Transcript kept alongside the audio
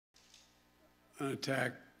an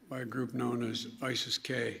attack by a group known as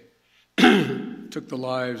ISIS-K took the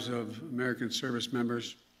lives of American service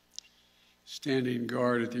members standing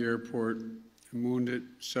guard at the airport and wounded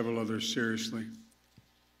several others seriously.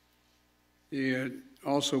 He had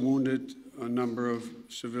also wounded a number of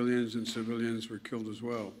civilians, and civilians were killed as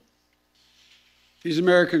well. These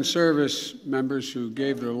American service members who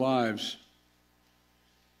gave their lives,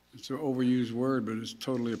 it's an overused word, but it's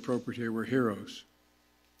totally appropriate here, were heroes.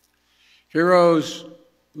 Heroes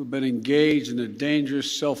who've been engaged in a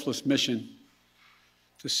dangerous, selfless mission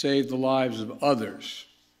to save the lives of others.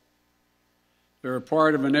 They're a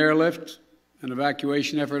part of an airlift, an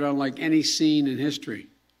evacuation effort unlike any seen in history,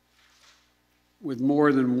 with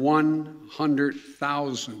more than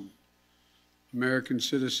 100,000 American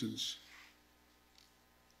citizens,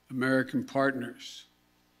 American partners,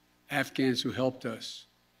 Afghans who helped us,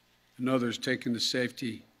 and others taken to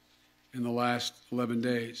safety in the last 11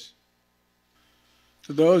 days.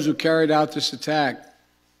 To those who carried out this attack,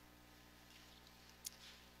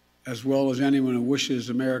 as well as anyone who wishes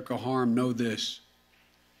America harm, know this: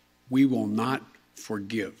 we will not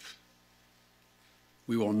forgive.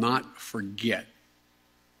 We will not forget.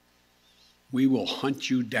 We will hunt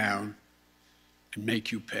you down and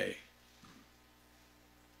make you pay.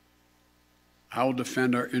 I will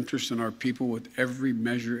defend our interests and our people with every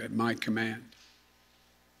measure at my command.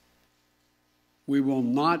 We will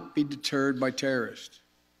not be deterred by terrorists.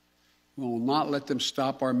 We will not let them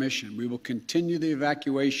stop our mission. We will continue the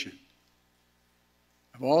evacuation.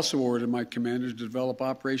 I've also ordered my commanders to develop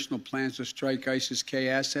operational plans to strike ISIS-K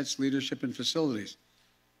assets, leadership, and facilities.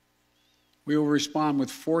 We will respond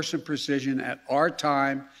with force and precision at our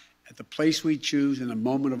time, at the place we choose, in the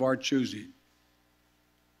moment of our choosing.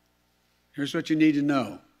 Here's what you need to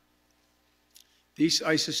know. These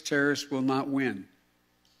ISIS terrorists will not win.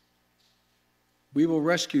 We will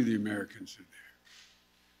rescue the Americans in there.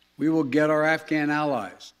 We will get our Afghan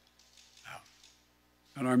allies out,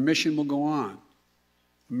 and our mission will go on.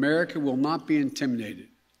 America will not be intimidated.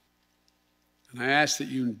 And I ask that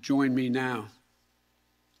you join me now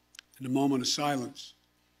in a moment of silence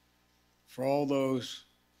for all those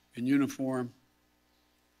in uniform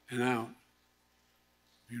and out of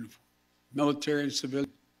uniform, military and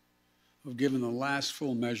civilian, who have given the last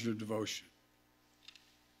full measure of devotion.